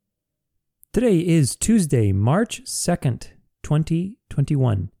Today is Tuesday, March 2nd,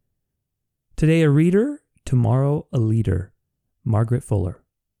 2021. Today a reader, tomorrow a leader. Margaret Fuller.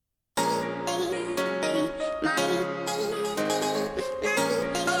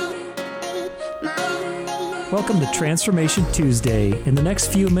 Welcome to Transformation Tuesday. In the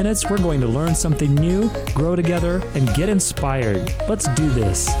next few minutes, we're going to learn something new, grow together, and get inspired. Let's do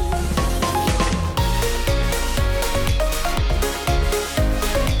this.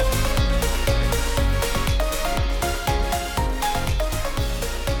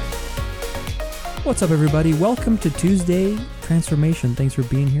 What's up, everybody? Welcome to Tuesday Transformation. Thanks for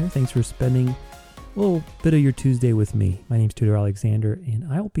being here. Thanks for spending a little bit of your Tuesday with me. My name's Tudor Alexander, and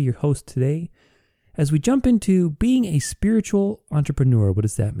I'll be your host today as we jump into being a spiritual entrepreneur. What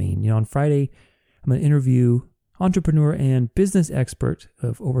does that mean? On Friday, I'm going to interview entrepreneur and business expert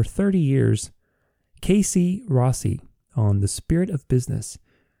of over 30 years, Casey Rossi, on the spirit of business.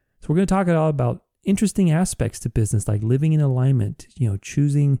 So we're going to talk a lot about interesting aspects to business, like living in alignment,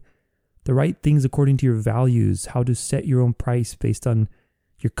 choosing the right things according to your values, how to set your own price based on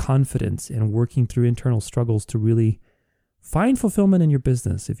your confidence, and working through internal struggles to really find fulfillment in your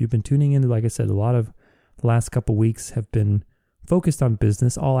business. If you've been tuning in, like I said, a lot of the last couple weeks have been focused on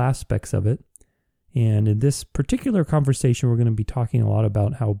business, all aspects of it. And in this particular conversation, we're going to be talking a lot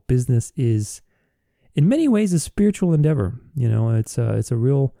about how business is, in many ways, a spiritual endeavor. It's a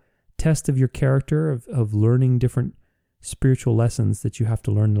real test of your character, of learning different spiritual lessons that you have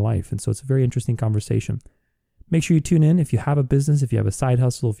to learn in life. And so it's a very interesting conversation. Make sure you tune in if you have a business, if you have a side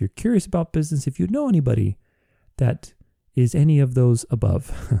hustle, if you're curious about business, if you know anybody that is any of those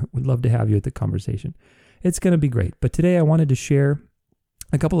above. We'd love to have you at the conversation. It's going to be great. But today I wanted to share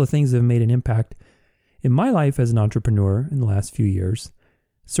a couple of things that have made an impact in my life as an entrepreneur in the last few years.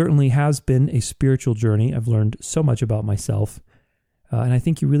 Certainly has been a spiritual journey. I've learned so much about myself. And I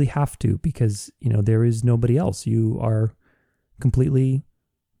think you really have to, because, there is nobody else. You are completely,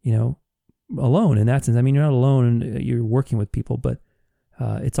 alone in that sense. I mean, you're not alone and you're working with people, but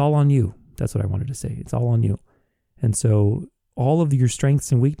it's all on you. That's what I wanted to say. It's all on you. And so all of your strengths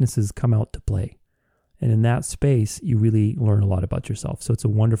and weaknesses come out to play. And in that space, you really learn a lot about yourself. So it's a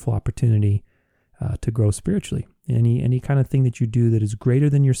wonderful opportunity to grow spiritually. Any kind of thing that you do that is greater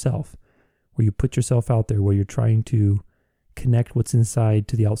than yourself, where you put yourself out there, where you're trying to connect what's inside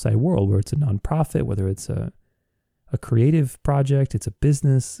to the outside world, where it's a nonprofit, whether it's a creative project, it's a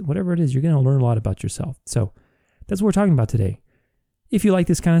business, whatever it is, you're going to learn a lot about yourself. So that's what we're talking about today. If you like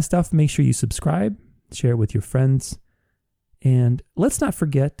this kind of stuff, make sure you subscribe, share it with your friends. And let's not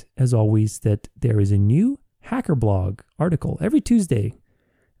forget, as always, that there is a new Hacker Blog article. Every Tuesday,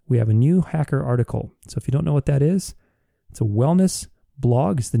 we have a new Hacker article. So if you don't know what that is, it's a wellness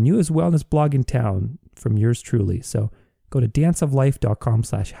blog. It's the newest wellness blog in town from yours truly. So go to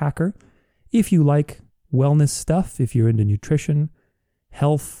danceoflife.com/hacker. If you like wellness stuff, if you're into nutrition,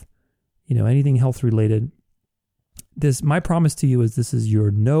 health, anything health related, my promise to you is this is your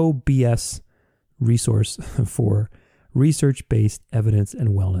no BS resource for research-based evidence and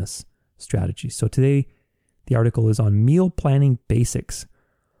wellness strategies. So today, the article is on meal planning basics.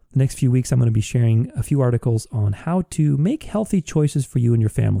 The next few weeks, I'm going to be sharing a few articles on how to make healthy choices for you and your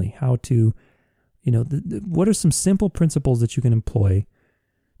family, how to what are some simple principles that you can employ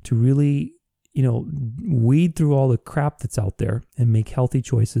to really, weed through all the crap that's out there and make healthy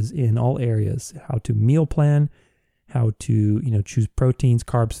choices in all areas, how to meal plan, how to, choose proteins,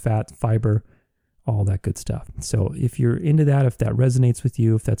 carbs, fat, fiber, all that good stuff. So if you're into that, if that resonates with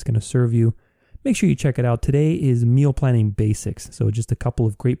you, if that's going to serve you, make sure you check it out. Today is meal planning basics. So just a couple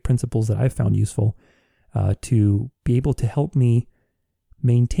of great principles that I found useful to be able to help me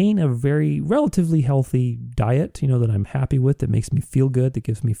maintain a very relatively healthy diet, that I'm happy with, that makes me feel good, that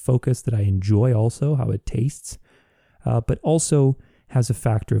gives me focus, that I enjoy also, how it tastes, but also has a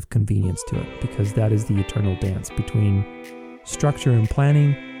factor of convenience to it, because that is the eternal dance between structure and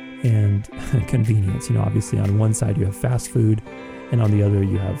planning and convenience. Obviously on one side you have fast food, and on the other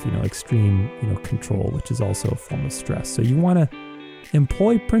you have, extreme, control, which is also a form of stress. So you want to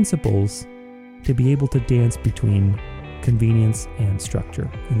employ principles to be able to dance between convenience and structure.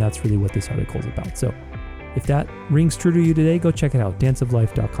 And that's really what this article is about. So if that rings true to you today, go check it out,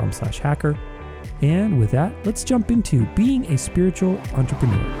 danceoflife.com/hacker. And with that, let's jump into being a spiritual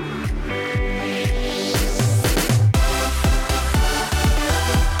entrepreneur.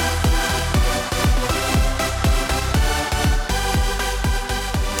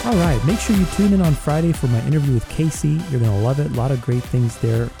 All right, make sure you tune in on Friday for my interview with Casey. You're going to love it. A lot of great things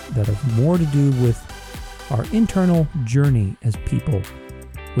there that have more to do with our internal journey as people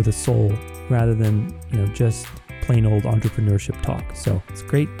with a soul, rather than, just plain old entrepreneurship talk. So it's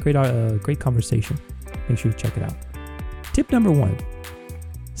great conversation. Make sure you check it out. Tip number 1,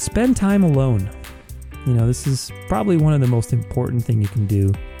 spend time alone. This is probably one of the most important things you can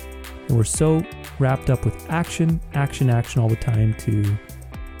do. And we're so wrapped up with action all the time to,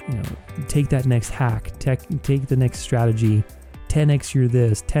 take that next hack, take the next strategy, 10x you're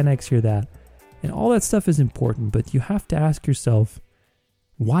this, 10x you're that. And all that stuff is important, but you have to ask yourself,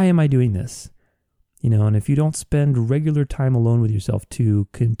 why am I doing this? And if you don't spend regular time alone with yourself to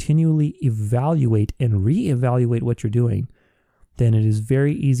continually evaluate and reevaluate what you're doing, then it is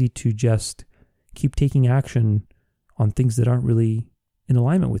very easy to just keep taking action on things that aren't really in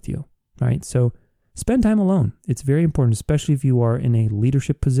alignment with you, right? So spend time alone. It's very important, especially if you are in a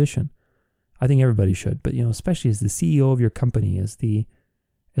leadership position. I think everybody should, but especially as the CEO of your company, as the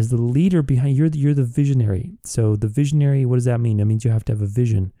leader behind, you're the visionary. So the visionary, what does that mean? That means you have to have a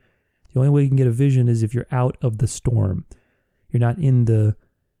vision. The only way you can get a vision is if you're out of the storm. You're not in the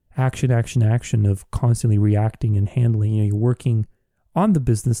action of constantly reacting and handling. You're working on the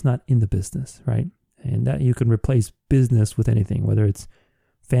business, not in the business, right? And that you can replace business with anything, whether it's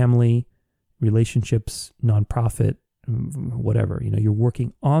family, relationships, nonprofit, whatever. You're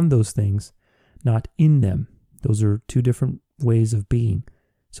working on those things, not in them. Those are two different ways of being.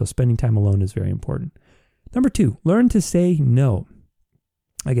 So spending time alone is very important. Number 2, learn to say no.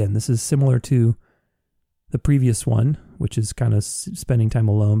 Again, this is similar to the previous one, which is kind of spending time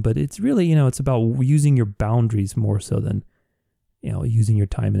alone, but it's really, it's about using your boundaries more so than, using your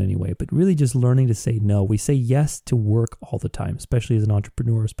time in any way, but really just learning to say no. We say yes to work all the time, especially as an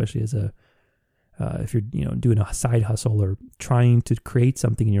entrepreneur, especially as if you're, doing a side hustle or trying to create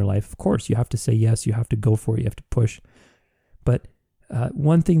something in your life. Of course, you have to say yes, you have to go for it, you have to push. But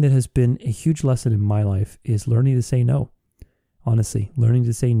one thing that has been a huge lesson in my life is learning to say no. Honestly, learning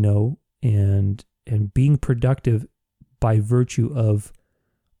to say no and being productive by virtue of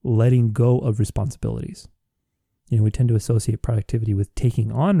letting go of responsibilities. We tend to associate productivity with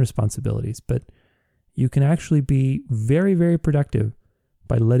taking on responsibilities, but you can actually be very, very productive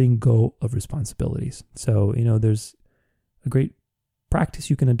by letting go of responsibilities. So, there's a great practice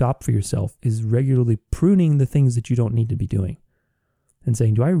you can adopt for yourself is regularly pruning the things that you don't need to be doing and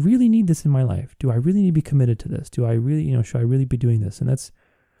saying, do I really need this in my life? Do I really need to be committed to this? Do I really, should I really be doing this? And that's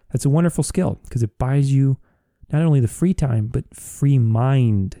a wonderful skill because it buys you not only the free time, but free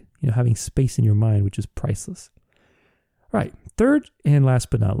mind, having space in your mind, which is priceless. All right. 3rd and last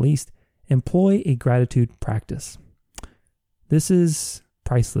but not least, employ a gratitude practice. This is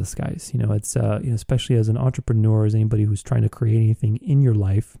priceless, guys. It's especially as an entrepreneur, as anybody who's trying to create anything in your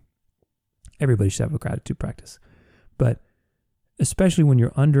life, everybody should have a gratitude practice. But especially when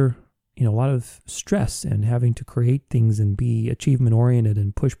you're under, a lot of stress and having to create things and be achievement oriented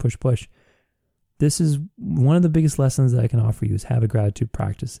and push. This is one of the biggest lessons that I can offer you is have a gratitude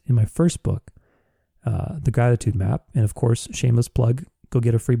practice. In my first book, The Gratitude Map, and of course, shameless plug, go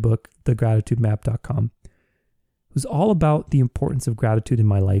get a free book, thegratitudemap.com. It was all about the importance of gratitude in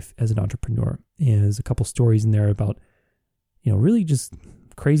my life as an entrepreneur. And there's a couple stories in there about, really just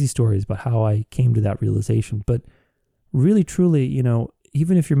crazy stories about how I came to that realization. But really, truly,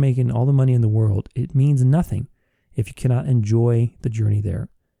 even if you're making all the money in the world, it means nothing if you cannot enjoy the journey there.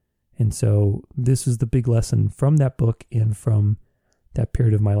 And so this is the big lesson from that book and from that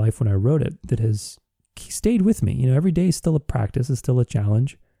period of my life when I wrote it that has stayed with me. Every day is still a practice, is still a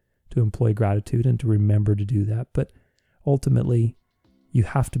challenge to employ gratitude and to remember to do that. But ultimately, you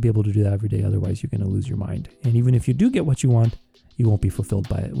have to be able to do that every day. Otherwise, you're going to lose your mind. And even if you do get what you want, you won't be fulfilled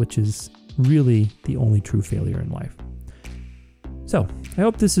by it, which is really the only true failure in life. So I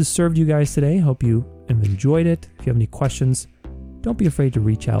hope this has served you guys today. I hope you have enjoyed it. If you have any questions, don't be afraid to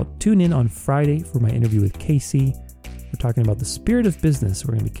reach out. Tune in on Friday for my interview with Casey. We're talking about the spirit of business.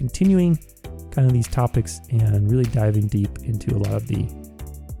 We're going to be continuing kind of these topics and really diving deep into a lot of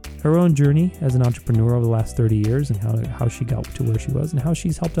her own journey as an entrepreneur over the last 30 years and how she got to where she was and how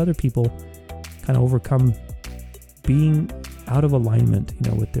she's helped other people kind of overcome being out of alignment,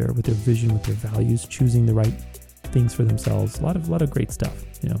 with their vision, with their values, choosing the right things for themselves. A lot of great stuff,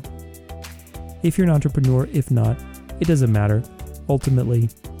 If you're an entrepreneur, if not, it doesn't matter. Ultimately,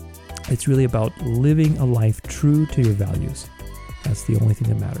 it's really about living a life true to your values. That's the only thing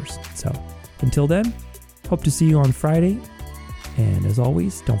that matters. So until then, hope to see you on Friday. And as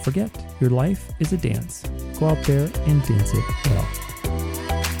always, don't forget, your life is a dance. Go out there and dance it well.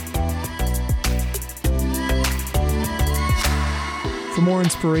 For more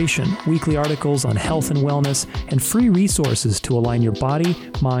inspiration, weekly articles on health and wellness, and free resources to align your body,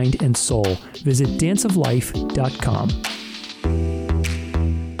 mind, and soul, visit danceoflife.com.